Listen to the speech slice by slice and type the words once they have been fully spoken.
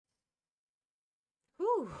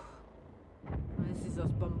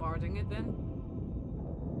us bombarding it then.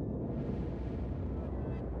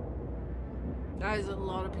 That is a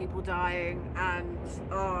lot of people dying, and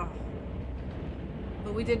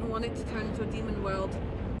but we didn't want it to turn into a demon world.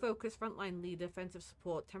 Focus, frontline lead, offensive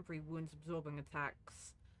support, temporary wounds, absorbing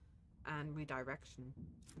attacks, and redirection.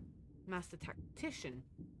 Master Tactician.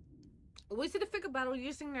 Always in a figure battle,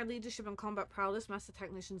 using their leadership and combat prowess, Master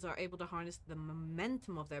Technicians are able to harness the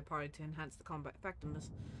momentum of their party to enhance the combat effectiveness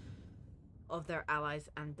of their allies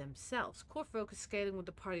and themselves. Core focus, scaling with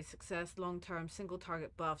the party's success, long-term single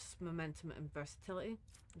target buffs, momentum, and versatility.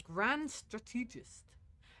 Grand Strategist.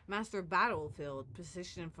 Master battlefield,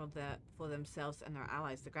 positioning for themselves and their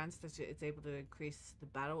allies. The Grand Strategist is able to increase the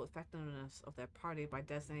battle effectiveness of their party by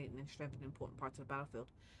designating and strengthening important parts of the battlefield.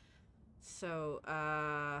 So,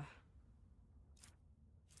 I'm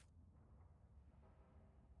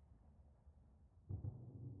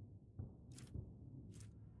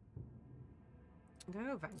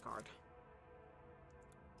gonna go Vanguard.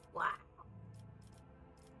 Wow.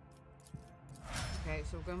 Okay,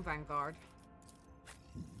 so we're going Vanguard.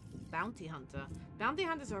 Bounty Hunter. Bounty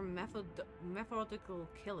Hunters are methodical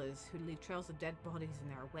killers who leave trails of dead bodies in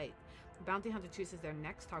their wake. The Bounty Hunter chooses their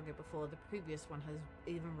next target before the previous one has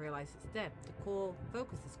even realized it's dead. The core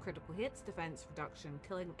focus is critical hits, defense reduction,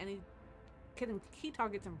 killing key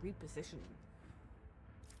targets and repositioning.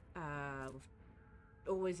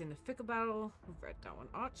 Always in the figure battle. We've read that one.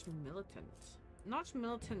 Arch Militant. An Arch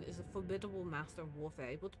Militant is a formidable master of warfare,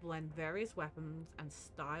 able to blend various weapons and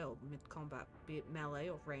style mid-combat, be it melee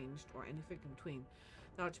or ranged or anything in between.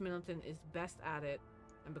 The Arch Militant is best at it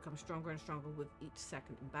and becomes stronger and stronger with each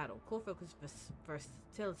second in battle. Core focus,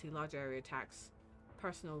 versatility, large area attacks,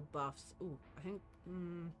 personal buffs. Ooh, I think...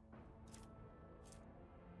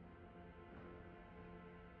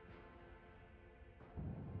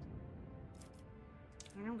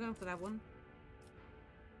 I think I'm going for that one.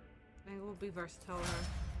 I think it will be versatile.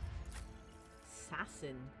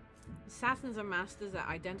 Assassin. Assassins are masters at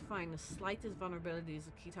identifying the slightest vulnerabilities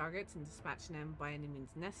of key targets and dispatching them by any means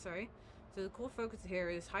necessary. So the core focus here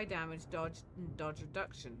is high damage, dodge, and dodge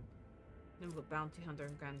reduction. Then we've got Bounty Hunter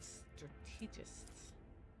and Grand Strategists.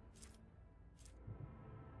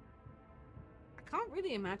 I can't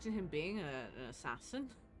really imagine him being an assassin.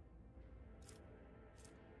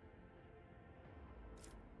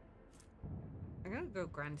 I'm gonna go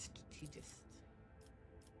Grand Strategist.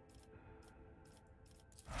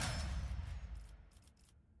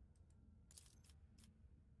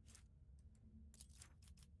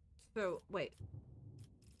 So, wait.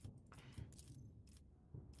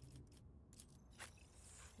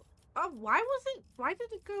 Oh, why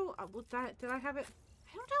did it go, did I have it?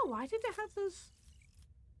 I don't know, why did it have those?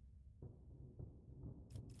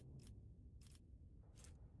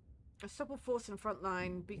 A supple force in front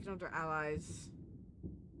line, beacon under allies.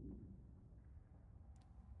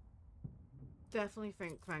 Definitely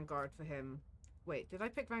think Vanguard for him. Wait, did I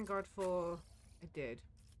pick Vanguard for... I did.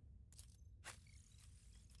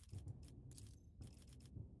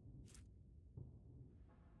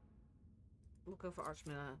 We'll go for Arch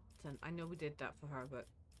Militant. I know we did that for her, but...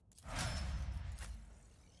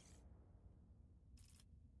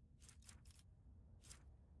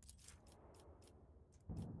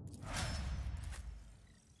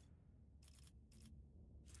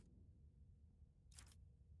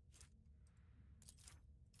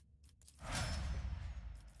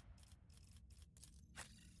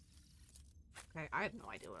 Okay, I have no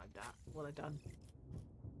idea what I've done.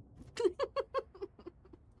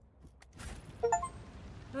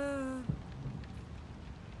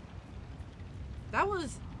 That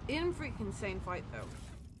was in freaking insane fight though.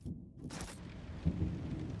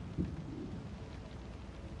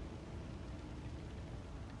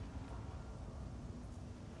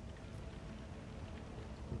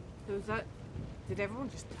 So is that... Did everyone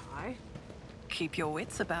just die? Keep your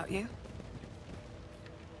wits about you.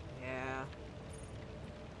 Yeah.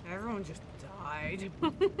 Everyone just died.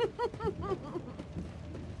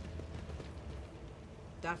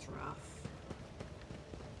 That's rough.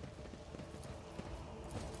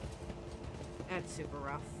 That's super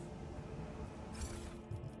rough.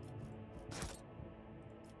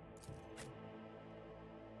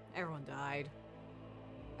 Everyone died.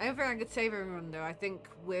 I don't think I could save everyone though. I think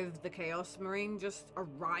with the Chaos Marine just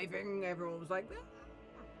arriving, everyone was like, ah!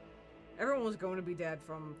 Everyone was going to be dead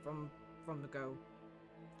from the go.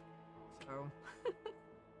 So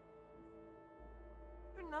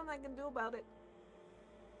there's nothing I can do about it.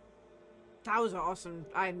 That was awesome.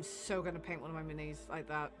 I'm so gonna paint one of my minis like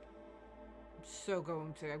that. I'm so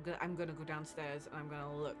going to. I'm gonna go downstairs and I'm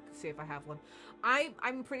gonna look, see if I have one.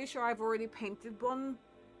 I'm pretty sure I've already painted one.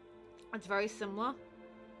 It's very similar.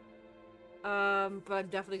 But I'm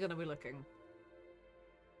definitely gonna be looking.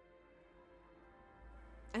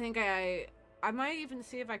 I think I might even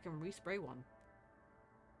see if I can respray one.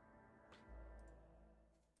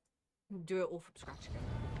 Do it all from scratch again.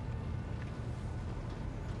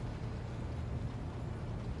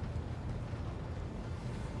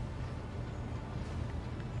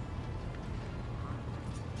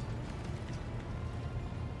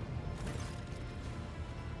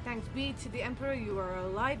 Thanks be to the Emperor, you are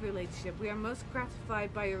alive, your ladyship. We are most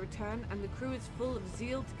gratified by your return, and the crew is full of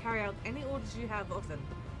zeal to carry out any orders you have of them.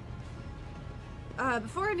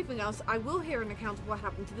 Before anything else, I will hear an account of what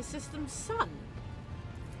happened to the system's son.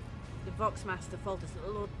 The Voxmaster falters,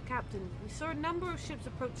 Lord Captain. We saw a number of ships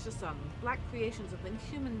approach the sun, black creations of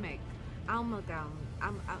inhuman make, amalgams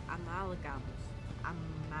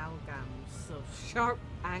of sharp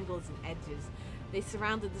angles and edges. They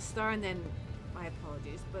surrounded the star and then... My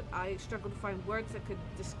apologies, but I struggled to find words that could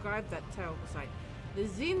describe that terrible sight. The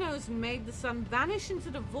Xenos made the sun vanish into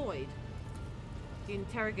the void. The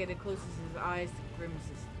interrogator closes his eyes and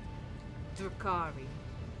grimaces. Drakari.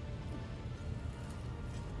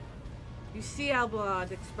 You see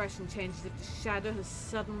Albalad's expression change as if the shadow has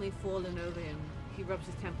suddenly fallen over him. He rubs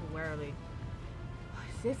his temple warily.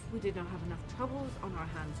 As if we did not have enough troubles on our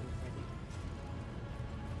hands already.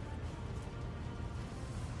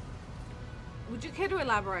 Would you care to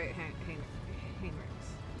elaborate,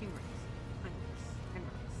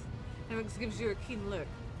 Henrix gives you a keen look.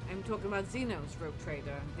 I'm talking about Xenos, rogue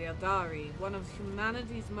trader. The Eldari, one of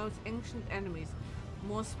humanity's most ancient enemies.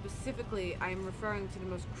 More specifically, I am referring to the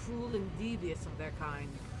most cruel and devious of their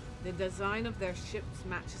kind. The design of their ships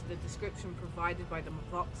matches the description provided by the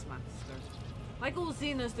Voxmaster. Like all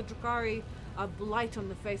Xenos, the Drakari are blight on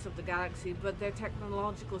the face of the galaxy, but their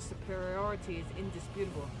technological superiority is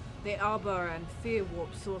indisputable. They arbor and fear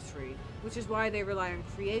warp sorcery, which is why they rely on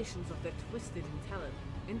creations of their twisted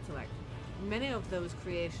intellect. Many of those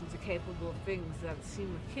creations are capable of things that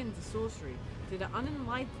seem akin to sorcery to the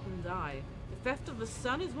unenlightened eye. The theft of the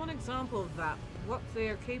sun is one example of that, what they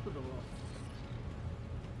are capable of.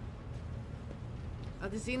 Are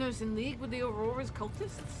the Xenos in league with the Aurora's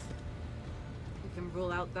cultists? We can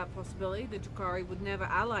rule out that possibility. The Drakari would never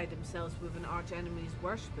ally themselves with an arch-enemy's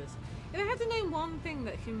worshippers. If I had to name one thing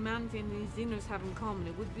that humanity and these Xenos have in common,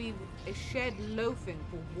 it would be a shared loathing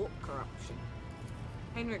for warp corruption.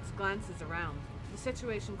 Henrix glances around. The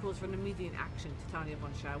situation calls for an immediate action, Titania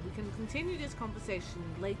von Schau. We can continue this conversation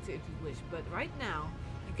later if you wish, but right now,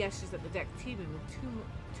 he gestures at the deck teeming with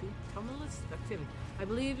tumultuous activity. I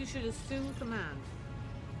believe you should assume command.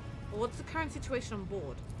 Well, what's the current situation on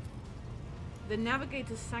board? The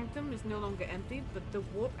navigator's sanctum is no longer empty, but the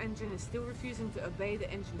warp engine is still refusing to obey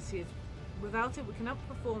the engine seals. Without it, we cannot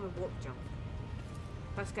perform a warp jump.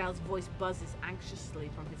 Pascal's voice buzzes anxiously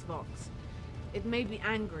from his vox. It may be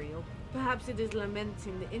angry, or perhaps it is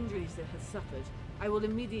lamenting the injuries it has suffered. I will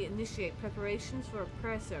immediately initiate preparations for a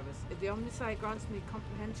prayer service. If the Omnisci grants me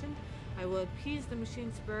comprehension, I will appease the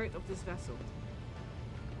machine spirit of this vessel.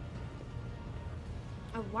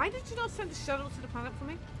 Why did you not send a shuttle to the planet for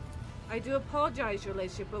me? I do apologize, your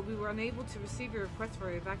ladyship, but we were unable to receive your request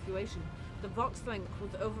for evacuation. The Vox link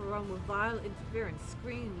was overrun with vile interference,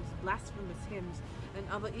 screams, blasphemous hymns, and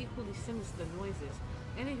other equally sinister noises.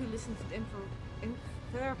 Any who listened to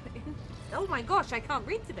oh my gosh, I can't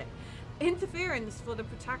read today. Interference for the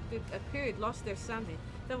protracted period lost their sanity.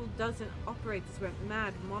 Several dozen operators went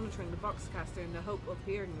mad monitoring the Voxcaster in the hope of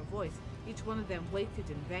hearing your voice. Each one of them waited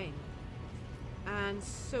in vain. And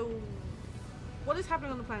so, what is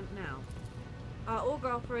happening on the planet now? Our Augur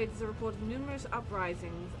operators are reporting numerous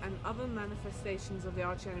uprisings and other manifestations of the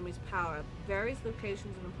arch-enemy's power at various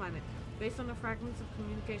locations on the planet. Based on the fragments of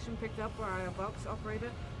communication picked up by our Vox operator,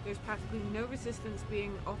 there's practically no resistance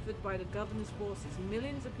being offered by the governor's forces.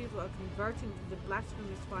 Millions of people are converting to the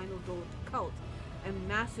blasphemous final door cult, and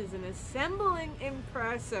masses are assembling in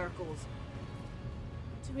prayer circles.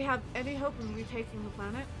 Do we have any hope in retaking the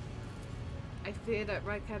planet? I fear that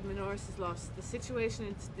Rykad Minoris is lost. The situation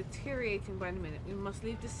is deteriorating by the minute. We must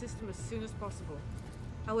leave the system as soon as possible.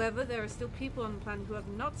 However, there are still people on the planet who have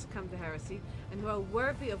not succumbed to heresy and who are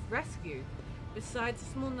worthy of rescue. Besides a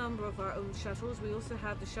small number of our own shuttles, we also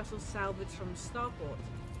have the shuttles salvaged from Starport.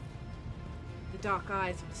 The dark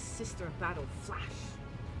eyes of the Sister of Battle flash.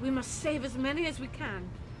 We must save as many as we can.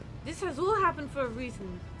 This has all happened for a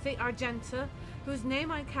reason. Saint Argenta, whose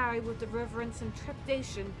name I carry with the reverence and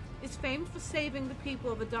trepidation, is famed for saving the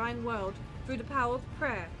people of a dying world through the power of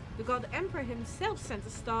prayer. The God Emperor himself sent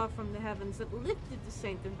a star from the heavens that lifted the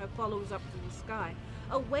saint and her followers up to the sky,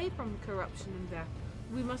 away from corruption and death.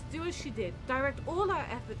 We must do as she did, direct all our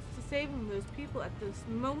efforts to saving those people at this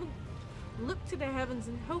moment look to the heavens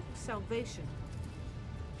in hope of salvation.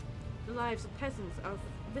 The lives of peasants are of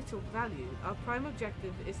little value. Our prime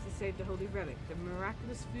objective is to save the Holy Relic, the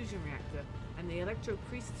miraculous fusion reactor, and the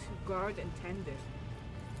electro-priests who guard and tend it.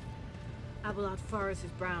 Abelard Forest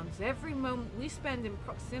is Brown's. Every moment we spend in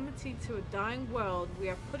proximity to a dying world, we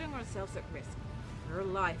are putting ourselves at risk. Your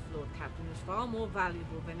life, Lord Captain, is far more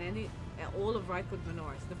valuable than all of Reichwood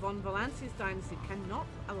Minoris. The von Valancius dynasty cannot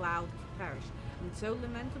allow to perish, and so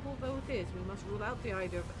lamentable though it is, we must rule out the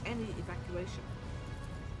idea of any evacuation.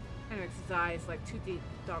 Henrik's eyes, like two deep,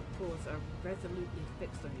 dark pools, are resolutely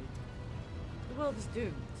fixed on you. The world is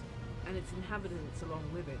doomed, and its inhabitants along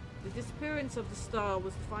with it. The disappearance of the star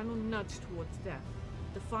was the final nudge towards death,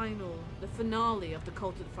 the finale of the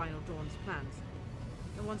Cult of the Final Dawn's plans.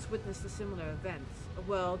 I once witnessed a similar event, a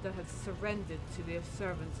world that had surrendered to the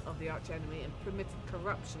servants of the archenemy and permitted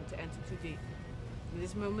corruption to enter too deep. In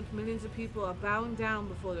this moment, millions of people are bowing down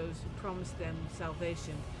before those who promised them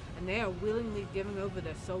salvation, and they are willingly giving over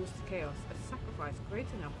their souls to chaos, a sacrifice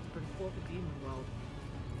great enough to bring forth a demon world.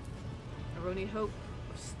 Our only hope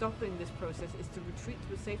of stopping this process is to retreat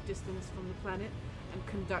to a safe distance from the planet and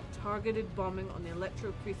conduct targeted bombing on the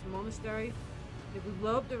Electro-Priest Monastery. If we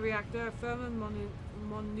blow up the reactor, a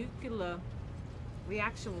thermomolecular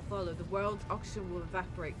reaction will follow. The world's oxygen will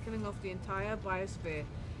evaporate, killing off the entire biosphere.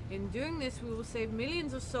 In doing this, we will save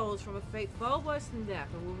millions of souls from a fate far worse than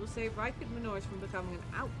death, and we will save Reichwood Minoris from becoming an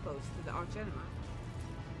outpost to the archenemy.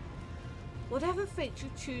 Whatever fate you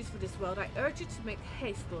choose for this world, I urge you to make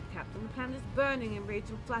haste, Lord Captain. The planet is burning in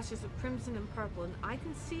raging flashes of crimson and purple, and I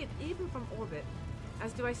can see it even from orbit,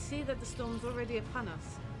 as do I see that the storm's already upon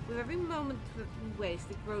us. With every moment that we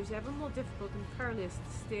waste, it grows ever more difficult and perilous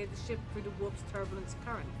to steer the ship through the warp's turbulent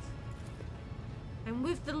currents. I'm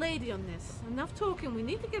with the lady on this. Enough talking, we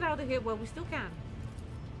need to get out of here while we still can.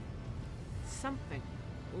 Something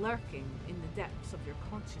lurking in the depths of your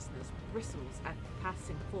consciousness bristles at the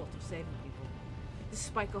passing thought of saving people. The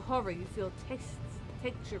spike of horror you feel takes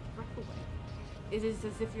your breath away. It is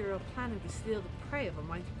as if you're planning to steal the prey of a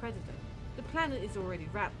mighty predator. The planet is already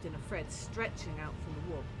wrapped in a thread stretching out from the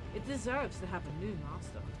warp. It deserves to have a new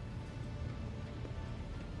master.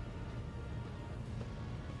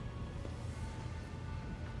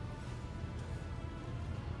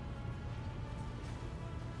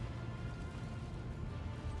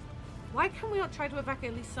 Why can we not try to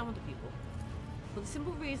evacuate at least some of the people? For the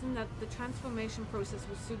simple reason that the transformation process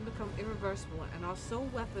will soon become irreversible, and our sole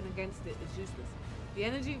weapon against it is useless. The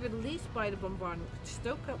energy released by the bombardment could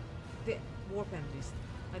stoke up the warp energies.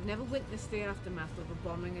 I've never witnessed the aftermath of a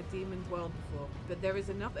bombing a demon world before, but there is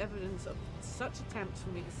enough evidence of such attempts for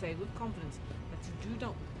me to say with confidence that you do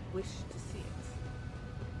not wish to see it.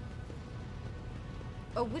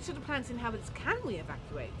 Oh, which of the planet's inhabitants can we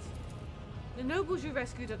evacuate? The nobles you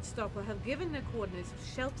rescued at the stopper have given their coordinates of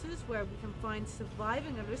shelters where we can find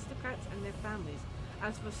surviving aristocrats and their families.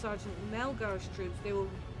 As for Sergeant Melgar's troops, they will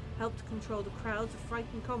help to control the crowds of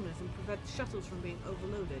frightened commoners and prevent shuttles from being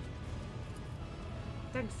overloaded.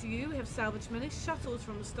 Thanks to you, we have salvaged many shuttles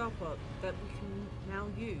from the starport that we can now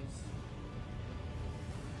use.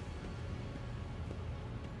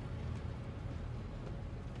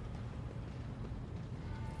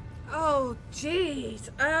 Oh, jeez.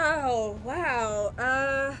 Oh, wow.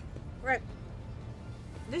 Right.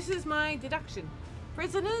 This is my deduction.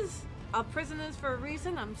 Prisoners are prisoners for a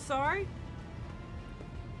reason. I'm sorry.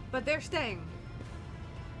 But they're staying.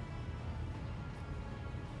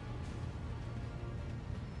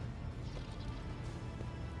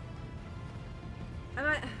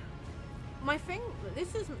 And my thing,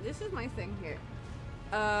 this is my thing here.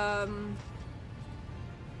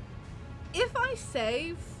 If I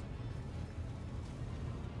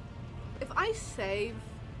save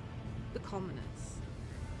the commoners,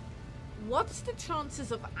 what's the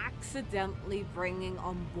chances of accidentally bringing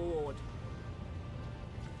on board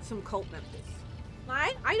some cult members?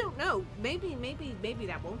 I don't know. Maybe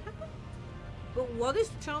that won't happen. But what is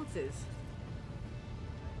the chances?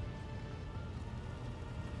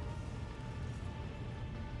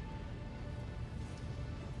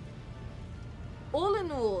 All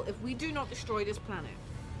in all, if we do not destroy this planet,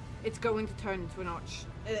 it's going to turn into a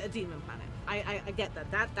demon planet. I get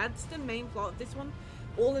that. That's the main plot of this one.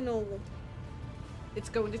 All in all, it's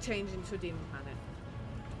going to change into a demon planet.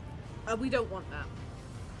 We don't want that.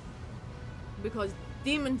 Because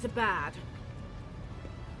demons are bad.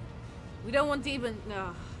 We don't want demons.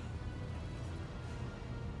 No.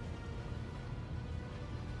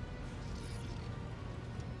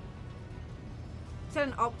 Set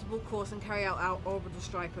an optimal course and carry out our orbital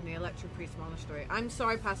strike on the Electro-Priest Monastery. I'm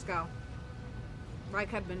sorry, Pascal.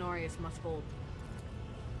 Reichwood Minoris must fall.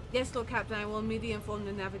 Yes, Lord Captain, I will immediately inform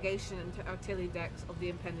the navigation and artillery decks of the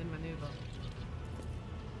impending maneuver.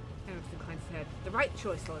 Henrik inclines his head. The right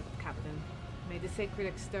choice, Lord Captain. May the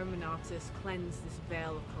sacred exterminatus cleanse this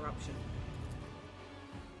veil of corruption.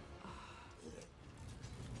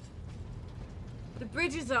 The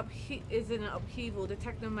bridge is in an upheaval. The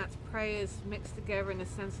technomats' prayers mix together in a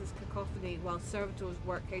senseless cacophony, while servitors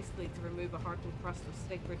work hastily to remove a hardened crust of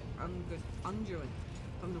sacred unguent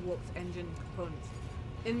from the warp's engine components.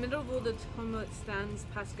 In the middle of all the tumult stands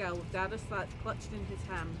Pascal with data slats clutched in his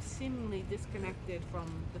hand, seemingly disconnected from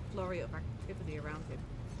the flurry of activity around him.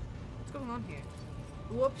 What's going on here?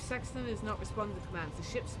 The warp sexton is not responding to commands. The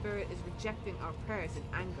ship's spirit is rejecting our prayers in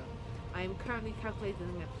anger. I am currently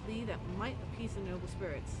calculating a plea that might appease the noble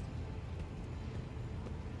spirits.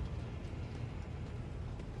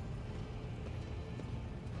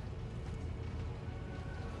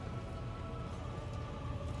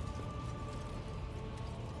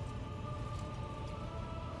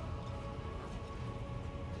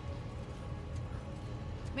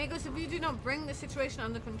 Magos, if you do not bring the situation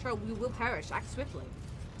under control, we will perish. Act swiftly.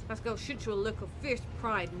 Pascal shoots you a look of fierce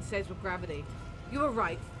pride and says with gravity, "You are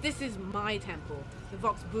right. This is my temple." The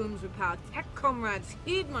vox booms with power. Tech comrades,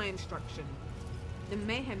 heed my instruction. The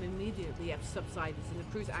mayhem immediately subsides and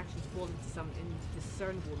the crew's actions fall into some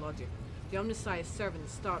indiscernible logic. The Omnissiah's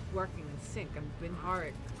servants start working in sync, and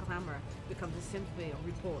Binharic clamor becomes a symphony of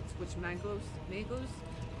reports, which Magos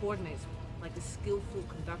coordinates like a skillful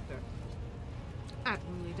conductor.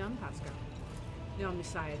 Admirably done, Pascal. The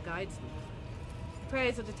Omnissiah guides me. The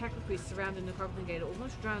prayers of the techno priests surrounding the Covenant Gate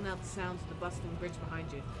almost drown out the sounds of the bustling bridge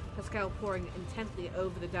behind you. Pascal, poring intently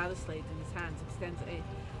over the data slate in his hands, extends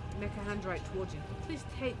a mechahandrite towards you. Please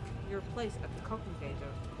take your place at the Covenant Gate,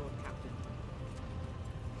 Lord Captain.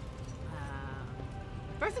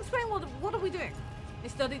 First explain what are we doing? I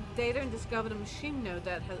studied data and discovered a machine node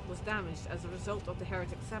that was damaged as a result of the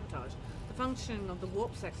heretic sabotage. The functioning of the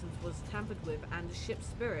warp sections was tampered with, and the ship's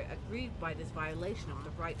spirit, aggrieved by this violation of the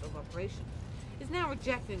right of operation, is now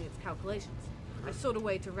rejecting its calculations. I sought a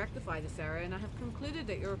way to rectify this error, and I have concluded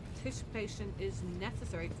that your participation is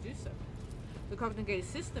necessary to do so. The cognigated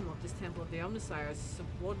system of this temple of the Omnissiah is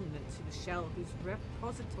subordinate to the shell whose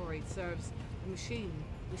repository serves the machine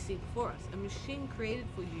we see before us, a machine created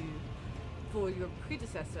for your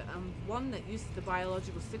predecessor, and one that uses the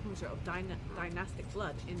biological signature of dynastic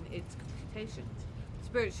blood in its computations. The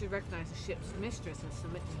spirit should recognize the ship's mistress and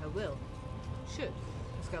submit to her will. Should.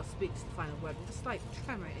 Pascal speaks the final word with a slight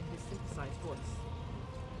tremor in his synthesized voice.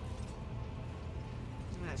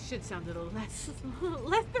 That should sound a little less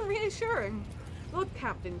than reassuring. Lord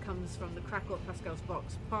Captain comes from the crackle of Pascal's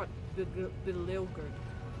box, part bewildered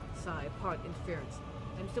sigh, part interference.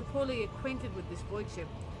 I'm still poorly acquainted with this void ship.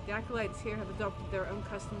 The acolytes here have adopted their own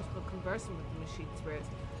customs for conversing with the machine spirits.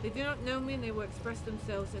 They do not know me, and they will express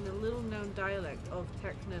themselves in a little-known dialect of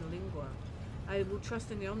Technolingua. I will trust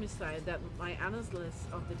in the Omnissiah that my analysis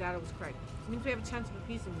of the data was correct. It means we have a chance of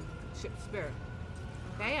appeasing the ship's spirit.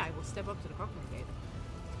 Okay, I will step up to the cockpit gate.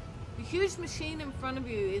 The huge machine in front of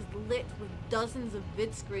you is lit with dozens of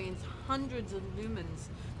vid screens, hundreds of lumens.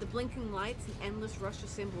 The blinking lights and endless rush of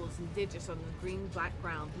symbols and digits on the green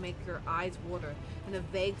background make your eyes water, and a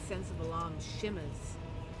vague sense of alarm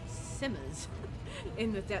simmers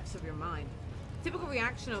in the depths of your mind. Typical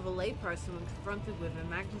reaction of a layperson when confronted with the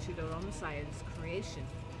magnitude of Omnissiah's creation.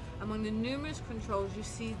 Among the numerous controls, you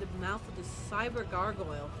see the mouth of the cyber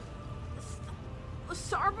gargoyle.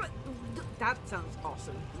 That sounds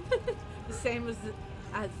awesome. The same as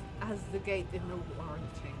the gate in the warren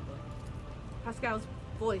chamber. Pascal's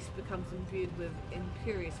voice becomes imbued with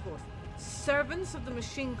imperious force. Servants of the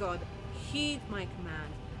machine god, heed my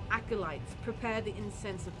command. Acolytes, prepare the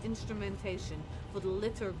incense of instrumentation for the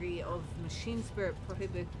liturgy of machine spirit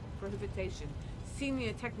prohibition.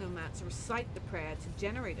 Senior technomats recite the prayer to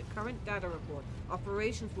generate a current data report.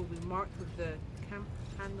 Operations will be marked with the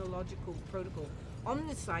campanological protocol.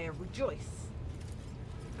 Omnissiah, rejoice!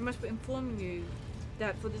 I must inform you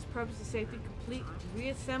that for this purpose of safety, complete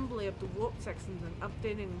reassembly of the warp sections and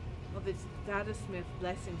updating of its datasmith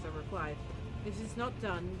blessings are required. If it is not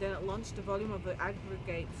done, then at launch the volume of the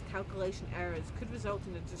aggregate's calculation errors could result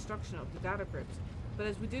in the destruction of the data crypts. But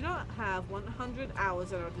as we do not have 100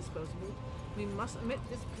 hours at our disposal, we must omit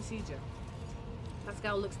this procedure.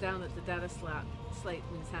 Pascal looks down at the data slate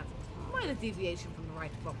in his hands. Minor deviation from the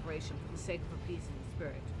right of operation for the sake of appeasing the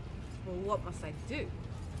spirit. Well, what must I do?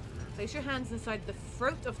 Place your hands inside the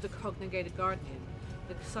throat of the cognigated guardian,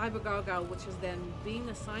 the cyber gargoyle, which has then been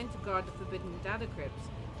assigned to guard the forbidden data crypts.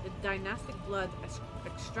 The dynastic blood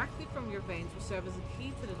extracted from your veins will serve as a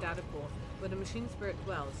key to the data core where the machine spirit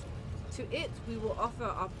dwells. To it, we will offer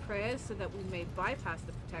our prayers so that we may bypass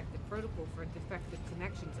the protective protocol for defective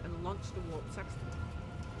connections and launch the warp sexton.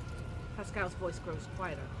 Pascal's voice grows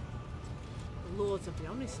quieter. The lords of the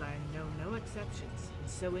Omnisire know no exceptions, and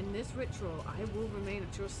so in this ritual I will remain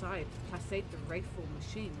at your side to placate the rightful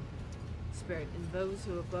machine spirit, and those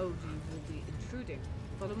who abode you will be intruding.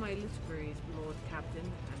 Follow my liturgies, Lord Captain,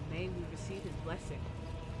 and may we receive his blessing.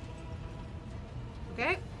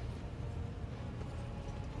 Okay?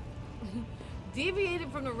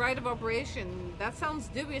 Deviated from the rite of operation. That sounds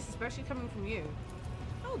dubious, especially coming from you.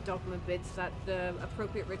 No document bids that the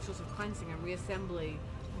appropriate rituals of cleansing and reassembly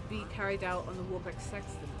be carried out on the Warbeck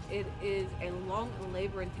Sexton. It is a long and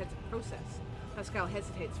labor-intensive process. Pascal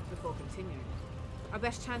hesitates before continuing. Our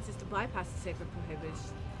best chance is to bypass the sacred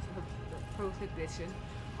prohibition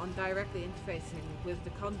on directly interfacing with the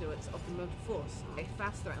conduits of the motor force, a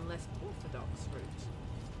faster and less orthodox route.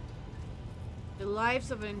 The lives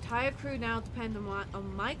of an entire crew now depend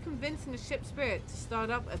on my convincing the ship spirit to start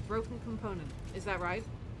up a broken component. Is that right?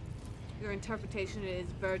 Your interpretation is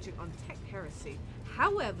verging on tech heresy.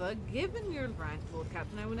 However, given your rank, Lord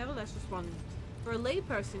Captain, I will nevertheless respond. For a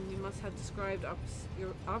layperson, you must have described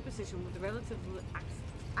our position with relative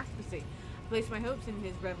accuracy. I place my hopes in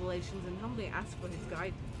his revelations and humbly ask for his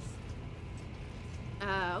guidance.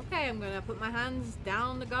 Okay, I'm gonna put my hands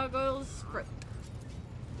down the gargoyle's throat.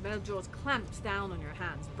 The metal jaws clamps down on your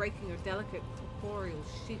hands, breaking your delicate corporeal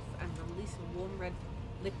sheath and releasing warm red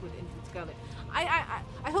liquid into its gullet. I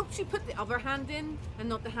hope she put the other hand in and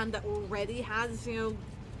not the hand that already has, you know,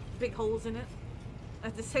 big holes in it.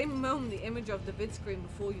 At the same moment, the image of the vid screen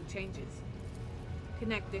before you changes.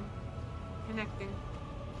 Connecting. Connecting.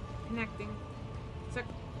 Connecting.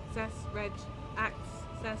 Success. Reg.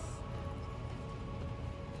 Access.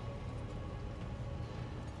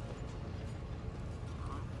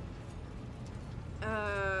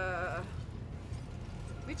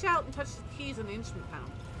 Reach out and touch the keys on the instrument panel.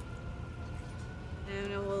 I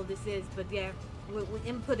don't know what all this is, but yeah, we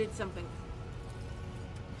inputted something.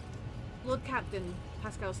 Lord Captain,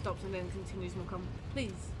 Pascal stops and then continues more calm.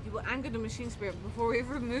 Please, you will anger the machine spirit before we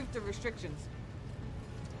remove the restrictions.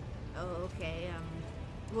 Okay,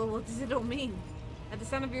 well, what does it all mean? At the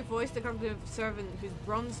sound of your voice, the cognitive servant, whose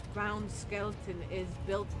bronze-bound skeleton is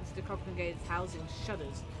built into the cognigate's housing,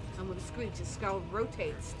 shudders, and with a screech, his skull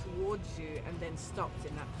rotates towards you and then stops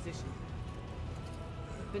in that position.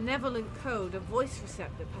 Benevolent code, a voice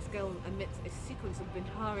receptor. Pascal emits a sequence of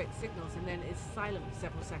binaric signals and then is silent for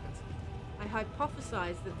several seconds. I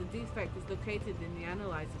hypothesize that the defect is located in the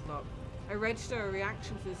analyzer block. I register a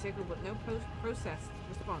reaction to the signal but no post-processed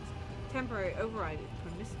response. Temporary override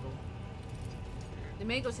is permissible. The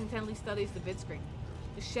Magos intently studies the vid screen.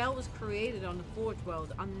 The shell was created on the Forge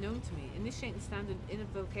world, unknown to me, initiating standard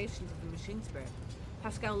invocations of the machine spirit.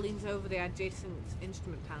 Pascal leans over the adjacent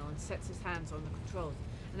instrument panel and sets his hands on the controls,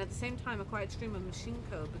 and at the same time a quiet stream of machine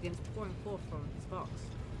code begins pouring forth from his box.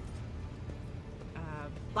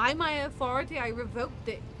 By my authority, I revoke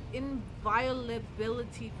the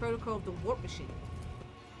inviolability protocol of the warp machine.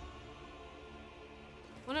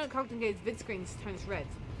 One of the Cognigate's vid screens turns red.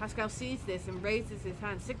 Pascal sees this and raises his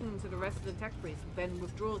hand, signaling to the rest of the tech priest, then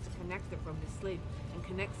withdraws the connector from his sleeve and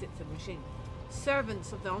connects it to the machine.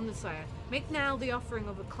 Servants of the Omnisire, make now the offering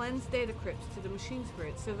of a cleansed data crypt to the machine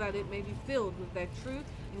spirit so that it may be filled with their true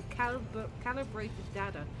and calibrated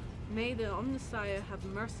data. May the Omnisire have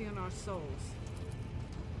mercy on our souls.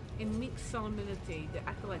 In meek solemnity, the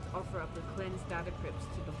acolytes offer up the cleansed data crypts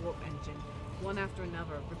to the warp engine, one after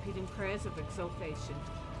another, repeating prayers of exaltation.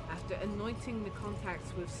 After anointing the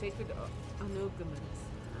contacts with sacred anogaments,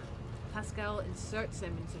 Pascal inserts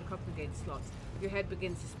them into the Cognigate slots. Your head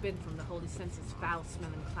begins to spin from the holy senses,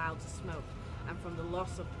 foul-smelling clouds of smoke, and from the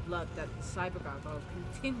loss of blood that the cyber gargoyle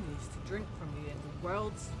continues to drink from you, and the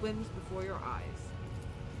world swims before your eyes.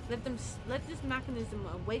 Let this mechanism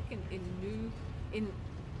awaken in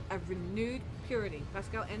a renewed purity.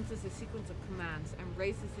 Pascal enters a sequence of commands and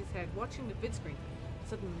raises his head, watching the vid screen.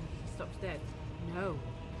 Suddenly, he stops dead. No.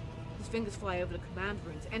 His fingers fly over the command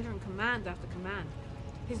runes, entering command after command.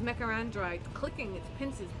 His mecha android, clicking its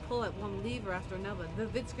pincers, pull at one lever after another. The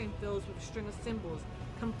vid screen fills with a string of symbols,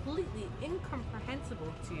 completely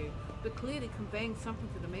incomprehensible to you, but clearly conveying something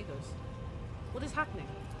to the Magos. What is happening?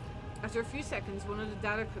 After a few seconds, one of the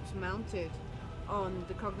data crypts mounted on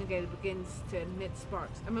the Cognigator begins to emit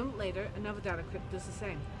sparks. A moment later, another data crypt does the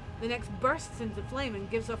same. The next bursts into flame and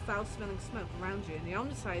gives off foul-smelling smoke around you, and the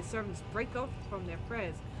Omnisci's servants break off from their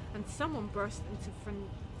prayers, and someone bursts into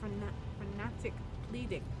frenetic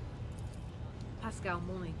pleading. Pascal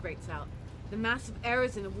mournfully grates out, The massive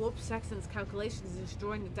errors in the warp section's calculations is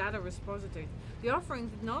destroying the data repository. The offering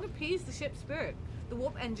did not appease the ship's spirit. The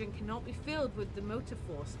warp engine cannot be filled with the motive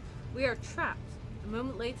force. We are trapped. A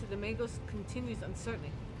moment later, the Magos continues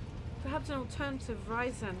uncertainly. Perhaps an alternative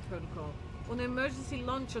Ryzan protocol, or an emergency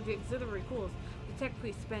launch of the auxiliary cores. The tech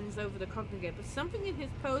priest bends over the cognate, but something in his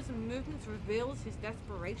pose and movements reveals his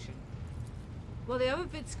desperation. While the other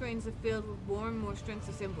vid screens are filled with more and more strings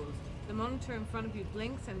of symbols, the monitor in front of you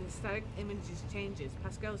blinks and the static images changes.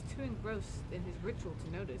 Pascal is too engrossed in his ritual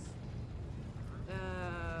to notice.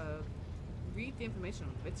 Read the information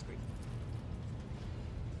on the vid screen.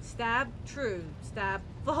 Stab, true. Stab,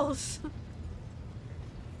 false.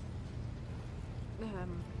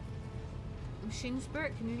 Machine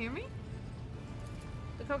spirit, can you hear me?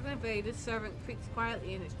 The cognate Vader's servant creaks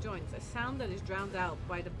quietly in its joints, a sound that is drowned out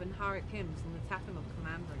by the Benharic hymns and the tapping of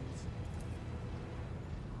command rings.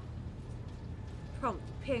 Prompt,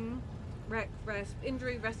 ping, rec, resp,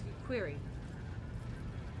 injury, rescue, query.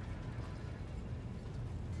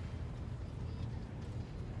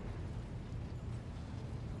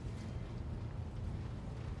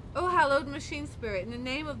 O hallowed machine spirit, in the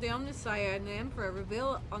name of the Omnissiah and the Emperor,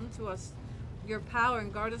 reveal unto us your power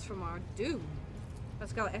and guard us from our doom.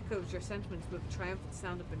 Pascal echoes your sentiments with a triumphant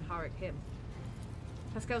sound of Benharic hymn.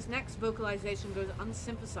 Pascal's next vocalization goes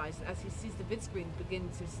unsympathized as he sees the vid screen begin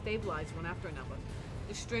to stabilize one after another.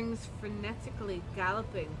 The strings frenetically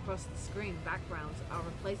galloping across the screen backgrounds are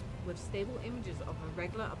replaced with stable images of a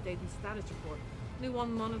regular updated status report. Only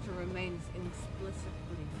one monitor remains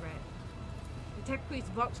inexplicably red. The tech priest's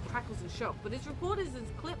box crackles in shock, but his report is as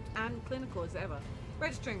clipped and clinical as ever.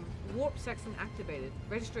 Registering warp section activated.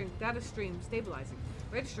 Registering data stream stabilizing.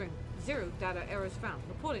 Registering 0 data errors found.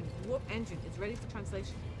 Reporting warp engine is ready for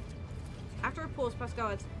translation. After a pause, Pascal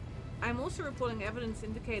adds, I am also reporting evidence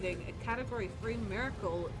indicating a category 3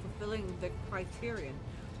 miracle fulfilling the criterion.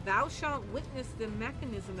 Thou shalt witness the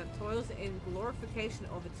mechanism that toils in glorification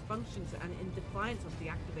of its functions and in defiance of the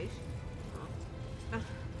activation.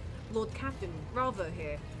 Lord Captain, Ralvo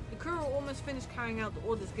here. The crew are almost finished carrying out the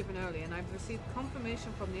orders given earlier, and I've received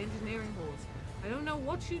confirmation from the engineering halls. I don't know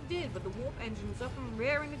what you did, but the warp engine is up and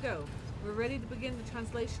raring to go. We're ready to begin the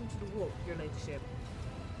translation to the warp, your ladyship.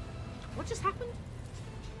 What just happened?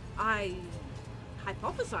 I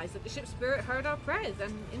hypothesized that the ship's spirit heard our prayers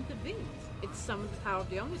and intervened. It summoned the power of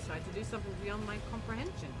the Omnissiah to do something beyond my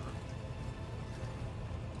comprehension.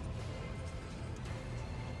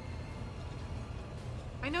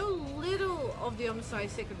 I know little of the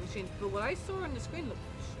Omnissiah's sacred machines, but what I saw on the screen looked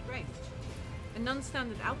strange. A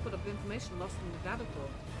non-standard output of information lost in the data core.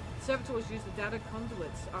 Servitors use the data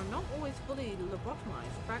conduits are not always fully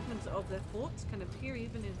lobotomized. Fragments of their thoughts can appear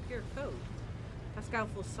even in pure code. Pascal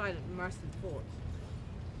falls silent, immersed in thought.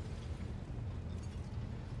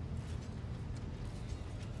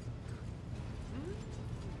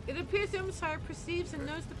 It appears the Omnissiah perceives and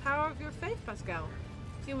knows the power of your faith, Pascal.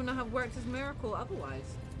 He would not have worked his miracle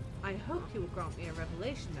otherwise. I hope he will grant me a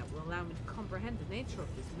revelation that will allow me to comprehend the nature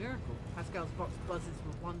of this miracle. Pascal's box buzzes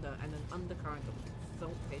with wonder and an undercurrent of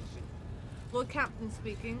exultation. Lord Captain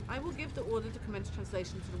speaking, I will give the order to commence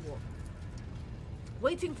translation to the warp.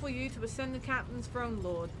 Waiting for you to ascend the captain's throne,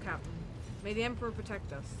 Lord Captain. May the Emperor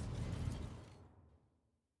protect us.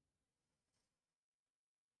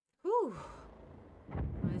 Whew.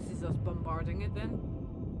 This is us bombarding it then.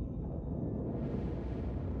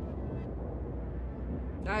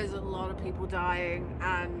 There's a lot of people dying,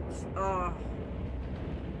 and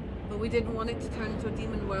but we didn't want it to turn into a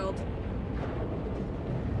demon world.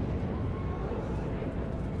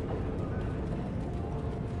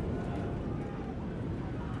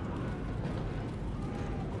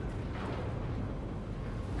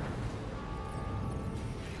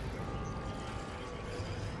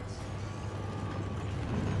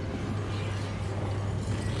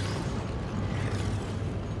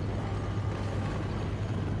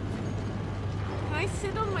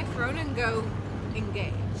 Sit on my throne and go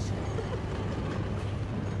engage.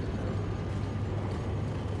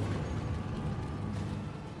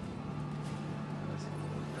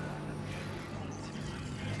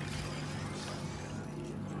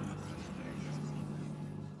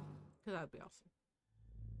 That would be awesome.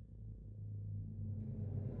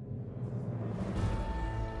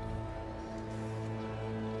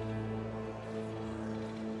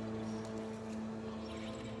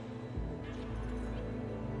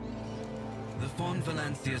 The Von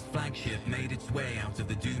Valancia's flagship made its way out of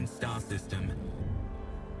the doomed star system.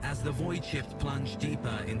 As the void shift plunged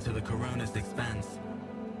deeper into the Corona's expanse,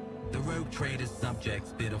 the rogue trader's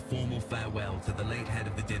subjects bid a formal farewell to the late head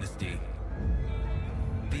of the dynasty,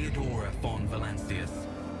 Theodora von Valancius.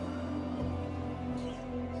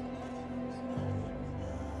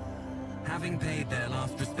 Having paid their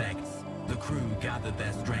last respects, the crew gathered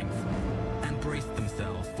their strength and braced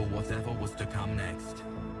themselves for whatever was to come next.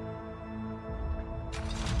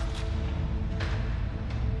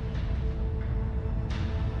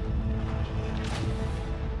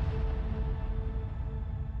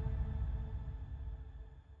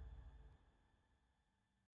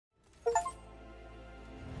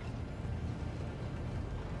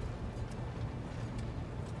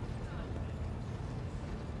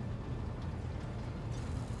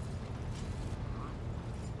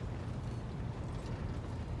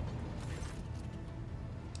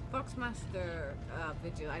 Foxmaster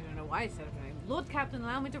Vigil, I don't know why I said her name. Lord Captain,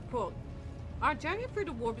 allow me to report. Our journey through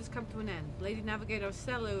the warp has come to an end. Lady Navigator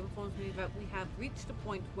Cello informs me that we have reached a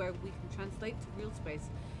point where we can translate to real space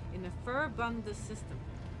in the Furibunda system.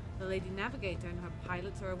 The Lady Navigator and her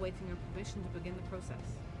pilots are awaiting her permission to begin the process.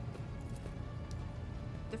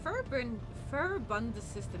 The Furibunda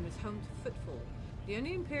system is home to Footfall, the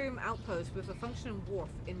only Imperium outpost with a functioning wharf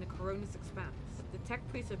in the Corona's expanse. The tech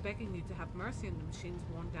priests are begging you to have mercy on the machines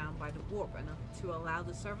worn down by the warp and to allow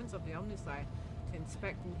the servants of the Omnissiah to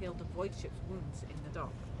inspect and heal the void ship's wounds in the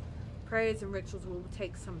dock. Prayers and rituals will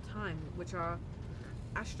take some time, which our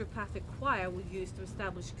astropathic choir will use to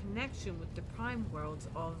establish connection with the prime worlds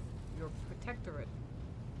of your protectorate,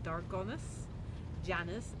 Dargonus,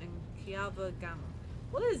 Janus, and Kiava Gamma.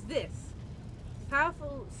 What is this? A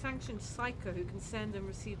powerful sanctioned psycho who can send and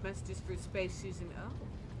receive messages through space using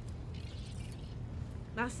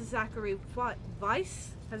Master Zachary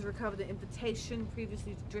Weiss has recovered an invitation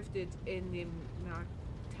previously drifted in the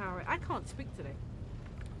Tower. I can't speak today.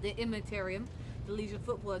 The Immaterium, the Legion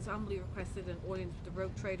Football, has humbly requested an audience with the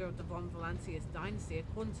rogue trader of the Von Valancius dynasty.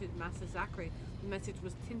 According to Master Zachary, the message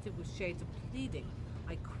was tinted with shades of pleading.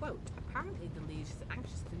 I quote, apparently the Liege is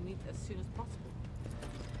anxious to meet as soon as possible.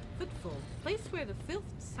 Footfall, place where the filth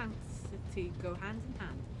and sanctity go hand in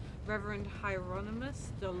hand. Reverend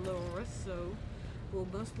Hieronymus Doloroso will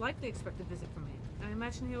most likely expect a visit from him. I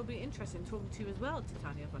imagine he will be interested in talking to you as well,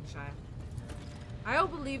 Titania von Shire. I will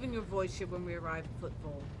believe in your voice ship when we arrive at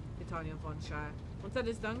Footfall, Titania von Shire. Once that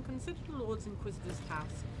is done, consider the Lord's Inquisitor's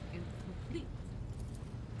task incomplete.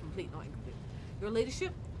 Not incomplete. Your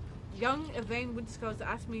Ladyship, young Yvain Windscars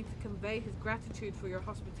asked me to convey his gratitude for your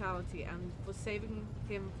hospitality and for saving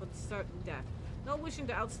him from certain death. Not wishing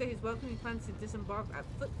to outstay his welcome, he plans to disembark at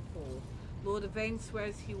Footfall. Lord Yvain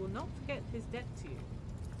swears he will not forget his debt to you.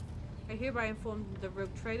 I hereby inform the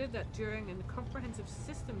rogue trader that during a comprehensive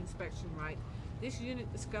system inspection right, this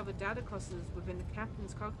unit discovered data clusters within the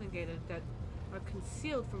captain's calculator that are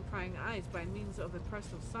concealed from prying eyes by means of a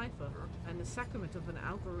personal cipher and the sacrament of an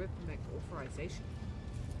algorithmic authorization.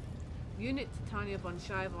 Unit Titania von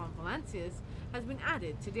Shire von Valancius has been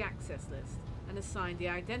added to the access list and assigned the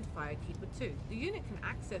identifier Keeper 2. The unit can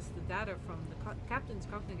access the data from the captain's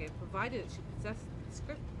calculator provided it should possess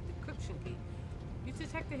the decryption key. You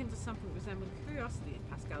detect a hint of something resembling curiosity in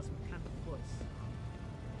Pascal's mechanical voice.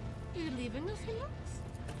 Are you leaving us, he asks?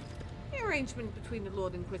 The arrangement between the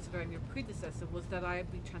Lord Inquisitor and your predecessor was that I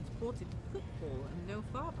be transported to Footfall and no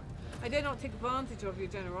farther. I dare not take advantage of your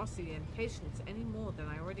generosity and patience any more than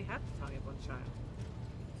I already had to Titania von Shire.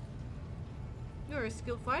 You're a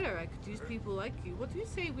skilled fighter. I could use people like you. What do you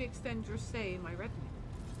say we extend your say in my retinue?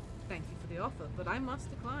 Thank you for the offer, but I must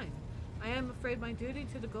decline. I am afraid my duty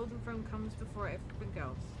to the Golden Throne comes before everything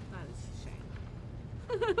else. That is a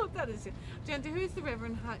shame. That is it. Genta, who is the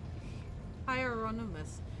Reverend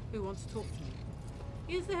Hieronymus who wants to talk to me?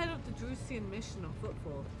 He is the head of the Drusian mission on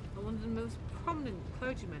Footfall and one of the most prominent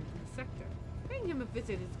clergymen in the sector. Paying him a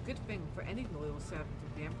visit is a good thing for any loyal servant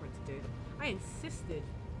of the Emperor to do. I assisted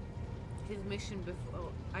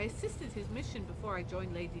his mission before I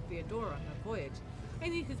joined Lady Theodora on her voyage. I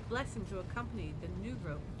need his blessing to accompany the new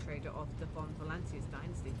rogue trader of the Von Valancius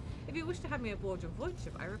dynasty. If you wish to have me aboard your voyage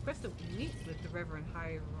ship, I request that we meet with the Reverend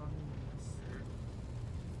Hieronymus.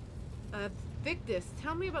 Victus,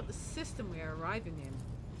 tell me about the system we are arriving in.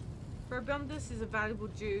 Furibundus is valuable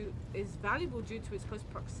due to its close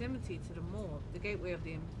proximity to the Maw, the gateway of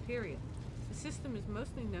the Imperium. The system is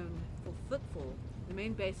mostly known for Footfall, the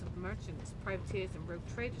main base of merchants, privateers, and rogue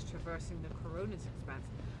traders traversing the Corona's expanse.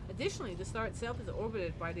 Additionally, the star itself is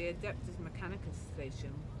orbited by the Adeptus Mechanicus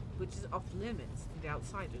station, which is off limits to the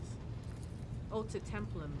outsiders. Alta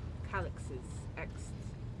Templum Calixes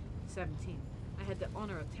X-17. I had the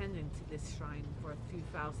honor of tending to this shrine for a few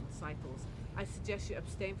thousand cycles. I suggest you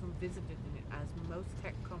abstain from visiting it, as most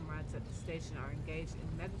tech comrades at the station are engaged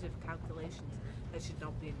in meditative calculations that should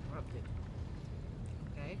not be interrupted.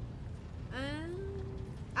 Okay.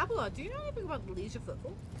 Abelard, do you know anything about the Legion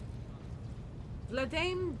Football?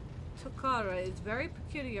 Vladane Tokara is very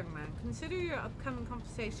peculiar, young man. Consider your upcoming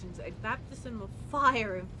conversations a baptism of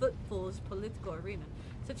fire in Footfall's political arena.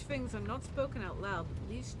 Such things are not spoken out loud, but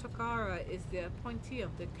Liege Tokara is the appointee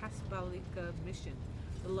of the Casbalika mission,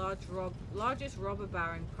 the largest robber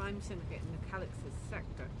baron crime syndicate in the Calixis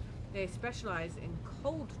sector. They specialize in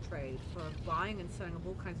cold trade for buying and selling of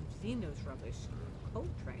all kinds of Xenos rubbish. Cold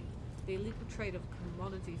trade? The illegal trade of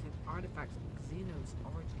commodities and artifacts of Xenos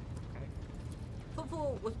origin. Okay.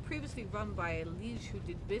 Footfall was previously run by a liege who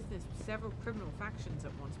did business with several criminal factions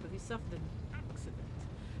at once, but he suffered an accident.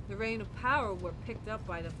 The reign of power were picked up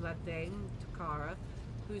by the Vladane Tokara,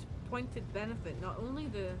 whose pointed benefit not only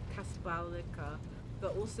the Casbalika,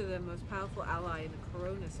 but also their most powerful ally in the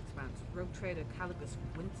Coronis expanse, rogue trader Caligus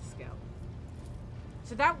Winterscale.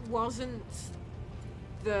 So that wasn't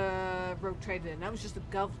the rogue trader, that was just the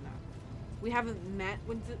governor. We haven't met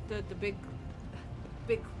the big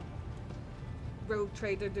rogue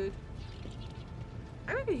trader dude.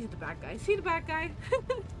 I reckon he's the bad guy. Is he the bad guy?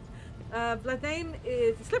 Vladane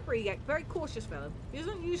is a slippery yet very cautious fellow. He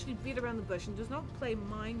doesn't usually beat around the bush and does not play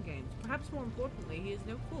mind games. Perhaps more importantly, he is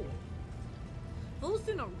no fool. Fools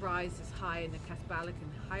do not rise as high in the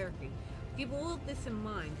Casbalican hierarchy. Keep all of this in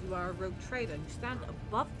mind. You are a rogue trader and you stand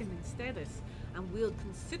above him in status and wield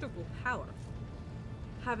considerable power.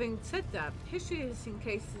 Having said that, history has seen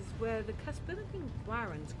cases where the Casbalican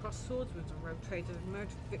barons crossed swords with the rogue traders and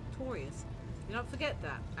emerged victorious. Do not forget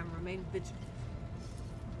that and remain vigilant.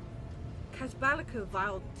 Casbalica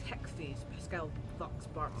vile tech thieves, Pascal Vox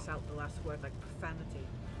barks out the last word like profanity.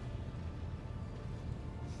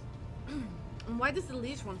 And why does the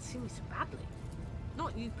liege want to see me so badly?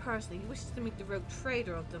 Not you personally. He wishes to meet the rogue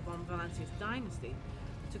trader of the von Valancius dynasty.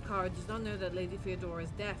 Tokara does not know that Lady Theodora is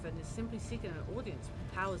deaf and is simply seeking an audience with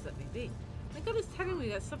the powers that may be. My gut is telling me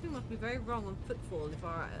that something must be very wrong on Footfall if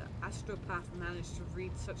our astropath managed to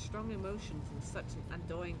read such strong emotions in such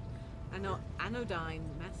an anodyne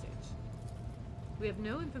message. We have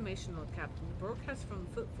no information, Lord Captain. The broadcast from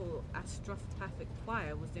Footfall Astropathic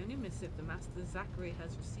Choir was the only missive the Master Zachary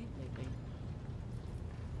has received lately.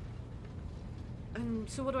 And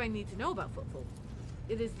so what do I need to know about Footfall?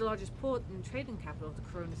 It is the largest port and trading capital of the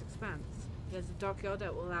Coronis Expanse. It has a dockyard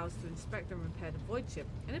that will allow us to inspect and repair the Void Ship,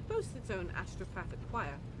 and it boasts its own astropathic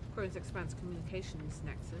choir, Coronis Expanse communications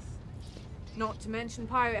nexus. Not to mention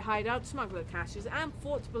pirate hideout, smuggler caches, and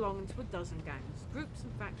forts belonging to a dozen gangs, groups,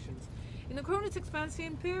 and factions. In the Coronis Expanse, the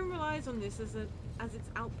Imperium relies on this as its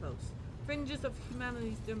outpost. Fringes of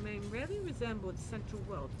humanity's domain rarely resemble its central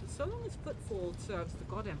world, but so long as Footfall serves the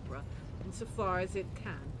God Emperor, insofar as it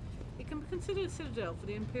can be considered a citadel for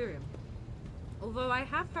the Imperium. Although I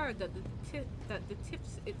have heard that the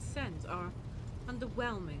tips it sends are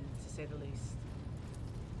underwhelming, to say the least.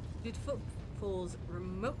 Due to Footfall's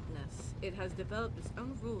remoteness, it has developed its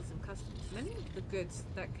own rules and customs. Many of the goods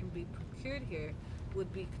that can be procured here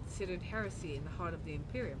would be considered heresy in the heart of the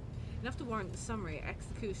Imperium, enough to warrant summary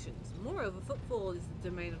executions. Moreover, Footfall is the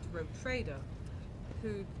domain of the rogue trader,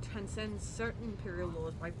 who transcends certain Imperial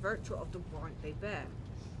laws by virtue of the warrant they bear.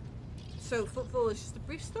 So Footfall is just a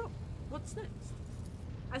brief stop. What's next?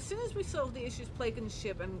 As soon as we solve the issues plaguing the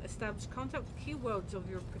ship and establish contact with key worlds of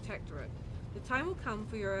your protectorate, the time will come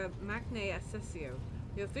for your Magnae Accessio,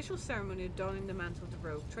 the official ceremony of donning the mantle of the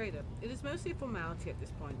rogue trader. It is mostly a formality at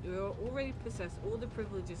this point. You already possess all the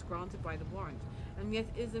privileges granted by the warrant, and yet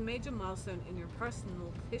it is a major milestone in your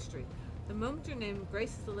personal history. The moment your name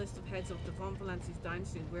graces the list of heads of the von Valancius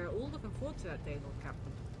dynasty, we are all looking forward to that day, Lord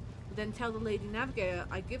Captain. Then tell the Lady Navigator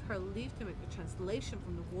I give her leave to make the translation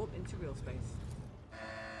from the warp into real space.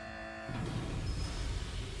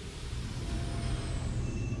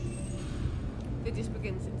 It just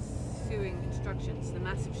begins ensuing instructions. The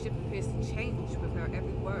massive ship appears to change with her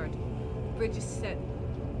every word. The bridge is set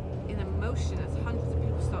in a motion as hundreds of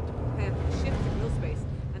people start to prepare for the shift to real space,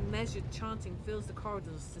 and measured chanting fills the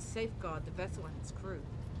corridors to safeguard the vessel and its crew.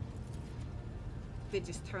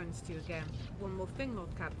 Vidges turns to you again. One more thing,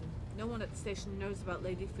 Lord Captain. No one at the station knows about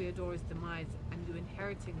Lady Theodora's demise and you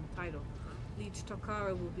inheriting the title. Liege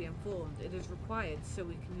Tokara will be informed. It is required so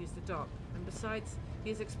we can use the dock. And besides,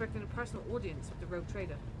 he is expecting a personal audience with the rogue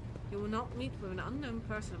trader. He will not meet with an unknown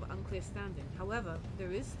person of unclear standing. However,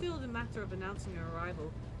 there is still the matter of announcing your arrival.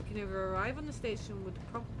 You can either arrive on the station with the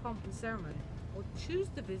proper pomp and ceremony, or choose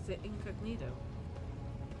to visit incognito.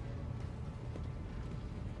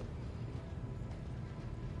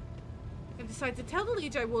 I've decided to tell the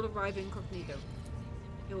Liege I will arrive incognito.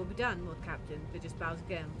 It will be done, Lord Captain. Vidges bows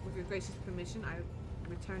again. With your gracious permission, I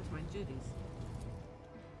return to my duties.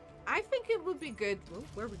 I think it would be good, well,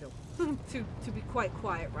 where we go, to be quite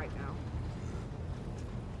quiet right now.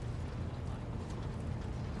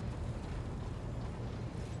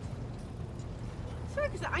 So,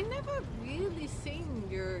 because I never really seen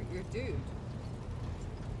your dude.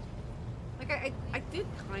 Like, I did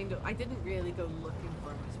kind of... I didn't really go looking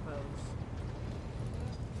for him, I suppose.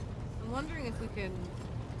 I'm wondering if we can...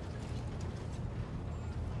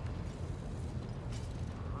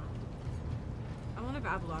 I wonder if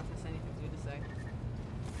Abelard has anything new to say.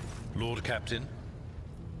 Lord Captain?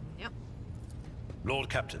 Yep. Lord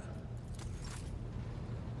Captain.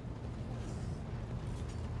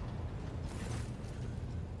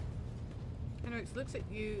 Henrix looks at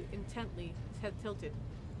you intently, his head tilted.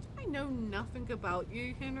 I know nothing about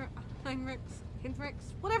you, Henrix,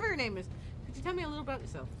 whatever your name is. Could you tell me a little about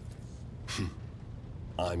yourself?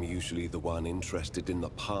 I'm usually the one interested in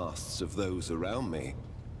the pasts of those around me,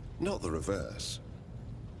 not the reverse.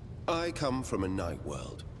 I come from a night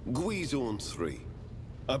world, Guizorn III.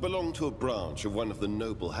 I belong to a branch of one of the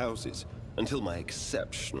noble houses until my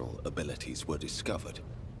exceptional abilities were discovered.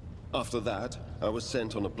 After that, I was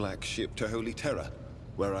sent on a black ship to Holy Terra,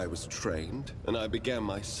 where I was trained, and I began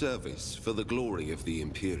my service for the glory of the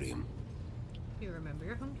Imperium. You remember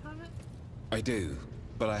your home planet? I do,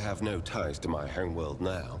 but I have no ties to my homeworld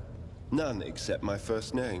now. None except my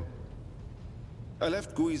first name. I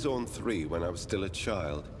left Guizorn III when I was still a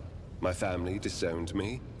child. My family disowned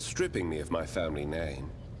me, stripping me of my family name.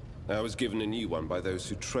 I was given a new one by those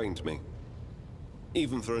who trained me.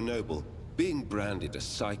 Even for a noble, being branded a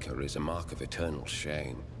psyker is a mark of eternal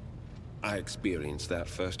shame. I experienced that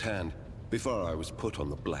firsthand before I was put on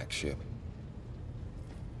the black ship.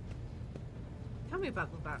 Tell me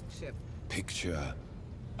about the black ship. Picture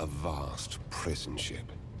a vast prison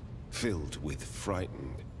ship, filled with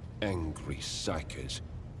frightened, angry psykers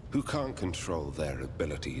who can't control their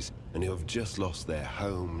abilities and who have just lost their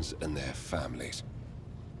homes and their families.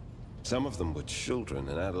 Some of them were children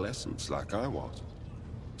and adolescents like I was.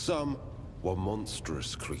 Some were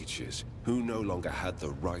monstrous creatures who no longer had the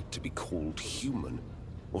right to be called human,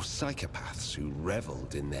 or psychopaths who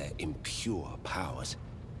reveled in their impure powers.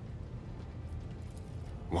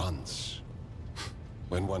 Once,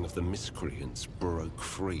 when one of the miscreants broke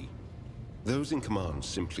free, those in command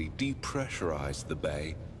simply depressurized the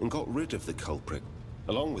bay and got rid of the culprit,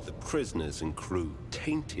 along with the prisoners and crew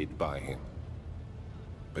tainted by him.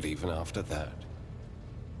 But even after that,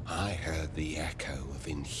 I heard the echo of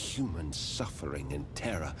inhuman suffering and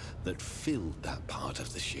terror that filled that part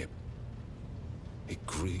of the ship. It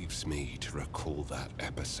grieves me to recall that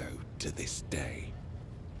episode to this day.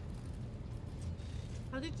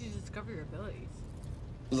 How did you discover your abilities?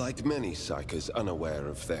 Like many psykers unaware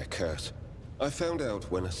of their curse, I found out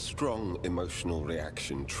when a strong emotional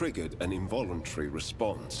reaction triggered an involuntary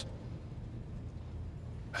response.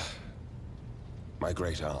 My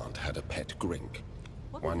great-aunt had a pet grink.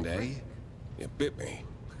 One day, it bit me,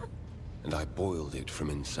 and I boiled it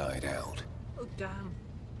from inside out. Oh, damn.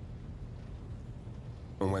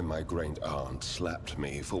 And when my great-aunt slapped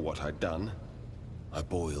me for what I'd done, I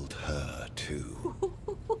boiled her too.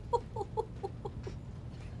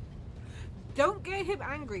 Don't get him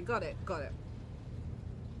angry. Got it, got it.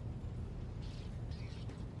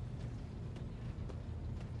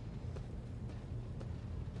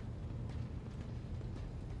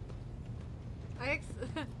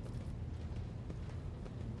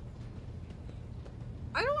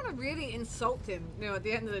 I don't want to really insult him, you know, at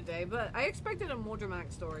the end of the day, but I expected a more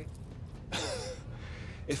dramatic story.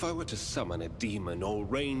 If I were to summon a demon or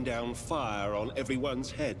rain down fire on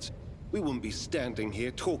everyone's heads, we wouldn't be standing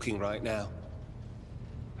here talking right now.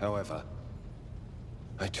 However,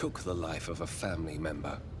 I took the life of a family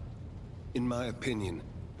member. In my opinion,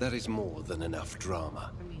 that is more than enough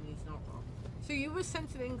drama. I mean, he's not wrong. So you were sent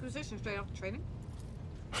to the Inquisition straight after training?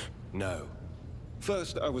 No.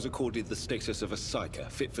 First, I was accorded the status of a psyker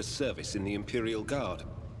fit for service in the Imperial Guard,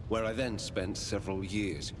 where I then spent several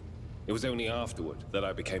years. It was only afterward that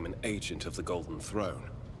I became an agent of the Golden Throne.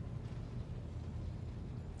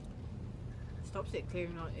 Stops it,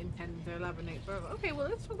 clearly not intending to elaborate further. Okay, well,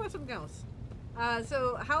 let's talk about something else.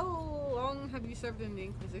 So how long have you served in the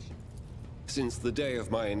Inquisition? Since the day of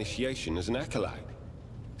my initiation as an acolyte.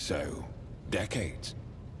 So, decades.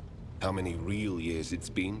 How many real years it's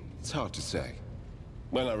been, it's hard to say.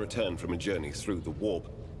 When I return from a journey through the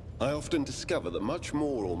warp, I often discover that much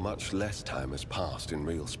more or much less time has passed in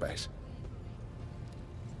real space.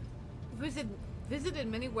 Visited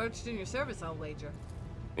many worlds during your service, I'll wager.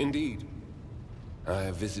 Indeed. I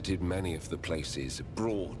have visited many of the places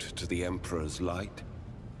brought to the Emperor's light,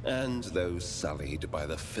 and those sullied by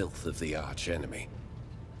the filth of the archenemy.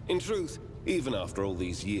 In truth, even after all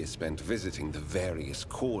these years spent visiting the various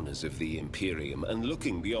corners of the Imperium and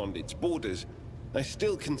looking beyond its borders, I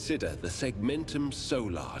still consider the Segmentum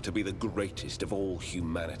Solar to be the greatest of all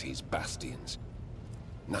humanity's bastions.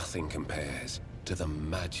 Nothing compares to the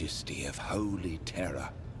majesty of Holy Terror,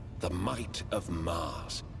 the might of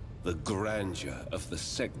Mars, the grandeur of the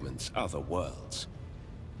Segment's other worlds.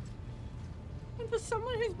 And for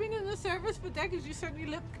someone who's been in the service for decades, you certainly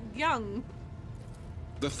look young.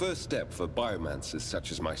 The first step for biomancers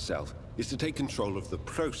such as myself is to take control of the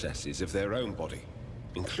processes of their own body,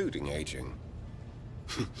 including aging.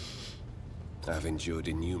 I've endured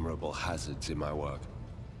innumerable hazards in my work.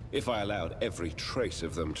 If I allowed every trace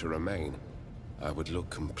of them to remain, I would look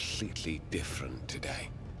completely different today.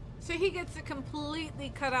 So he gets to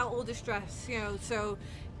completely cut out all the stress, you know, so,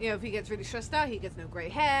 you know, if he gets really stressed out, he gets no gray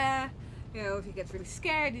hair. You know, if he gets really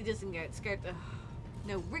scared, he doesn't get scared.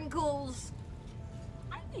 No wrinkles.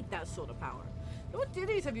 I need that sort of power. So what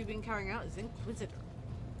duties have you been carrying out as Inquisitor?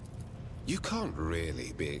 You can't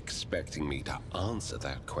really be expecting me to answer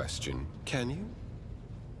that question, can you?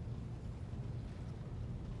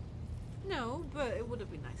 No, but it would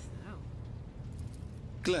have been nice to know.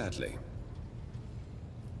 Gladly.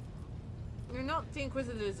 You're not the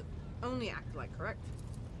Inquisitor's only acolyte, correct?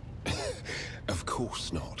 Of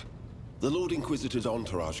course not. The Lord Inquisitor's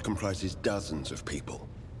entourage comprises dozens of people.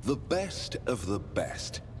 The best of the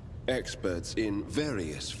best. Experts in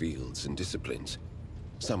various fields and disciplines.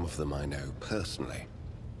 Some of them I know personally.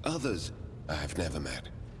 Others I've never met.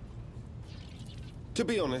 To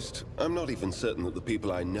be honest, I'm not even certain that the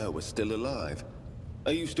people I know are still alive.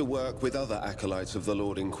 I used to work with other acolytes of the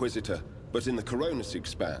Lord Inquisitor, but in the Coronis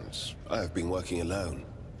Expanse, I've been working alone.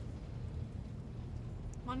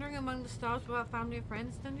 Wandering among the stars without family or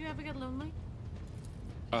friends, don't you ever get lonely?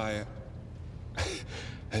 I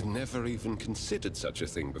had never even considered such a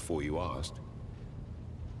thing before you asked.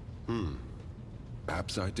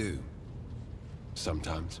 Perhaps I do.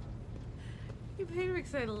 Sometimes. Your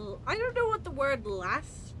said, I don't know what the word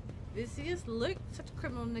lascivious looked, such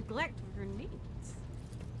criminal neglect of her needs.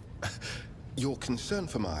 Your concern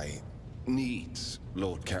for my needs,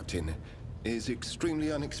 Lord Captain, is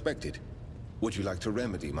extremely unexpected. Would you like to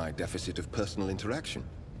remedy my deficit of personal interaction?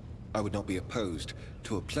 I would not be opposed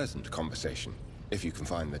to a pleasant conversation, if you can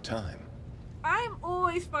find the time. I'm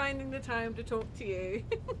always finding the time to talk to you.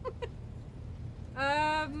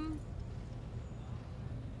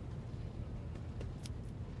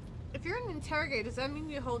 If you're an interrogator, does that mean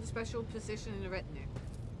you hold a special position in the retinue?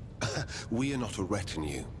 We are not a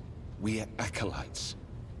retinue. We are acolytes.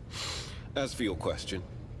 As for your question,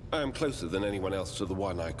 I am closer than anyone else to the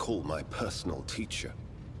one I call my personal teacher.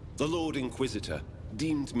 The Lord Inquisitor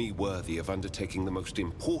deemed me worthy of undertaking the most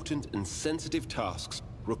important and sensitive tasks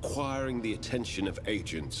requiring the attention of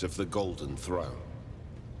agents of the Golden Throne.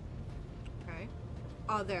 Okay.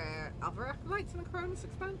 Are there other acolytes in the Coronis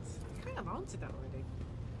Expanse? You kind of answered that already.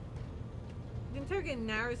 The interrogator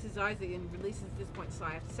narrows his eyes at you and releases this point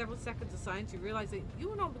sigh. After several seconds of silence, you realize that you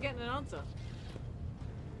will not be getting an answer.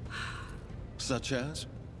 Such as?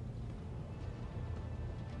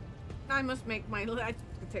 I must make my... I can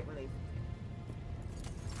take my leave.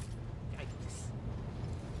 Yikes.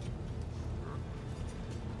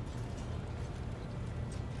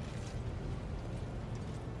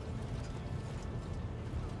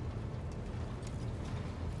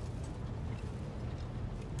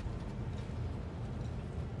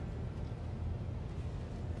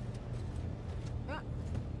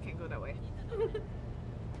 Can't go that way.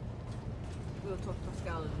 We'll talk to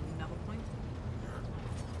Pascal at another point.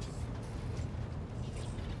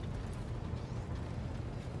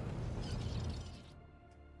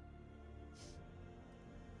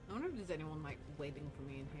 I wonder if there's anyone like waiting for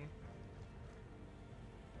me in here.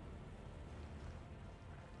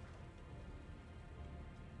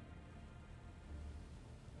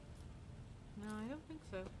 No, I don't think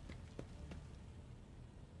so.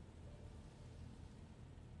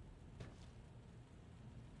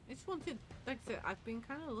 I just wanted, like I said, I've been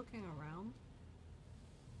kind of looking around.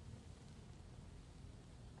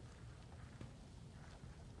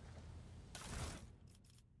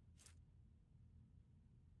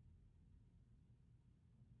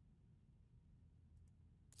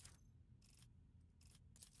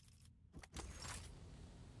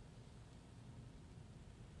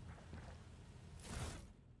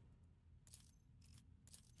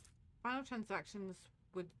 Final transactions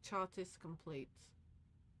with Chartist complete.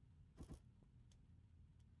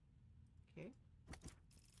 Okay.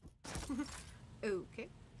 Okay.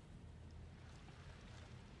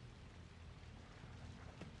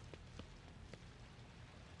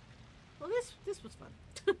 Well, this was fun.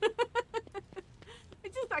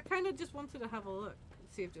 I kind of just wanted to have a look,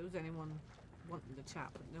 see if there was anyone wanting to chat,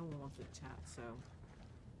 but no one wanted to chat, so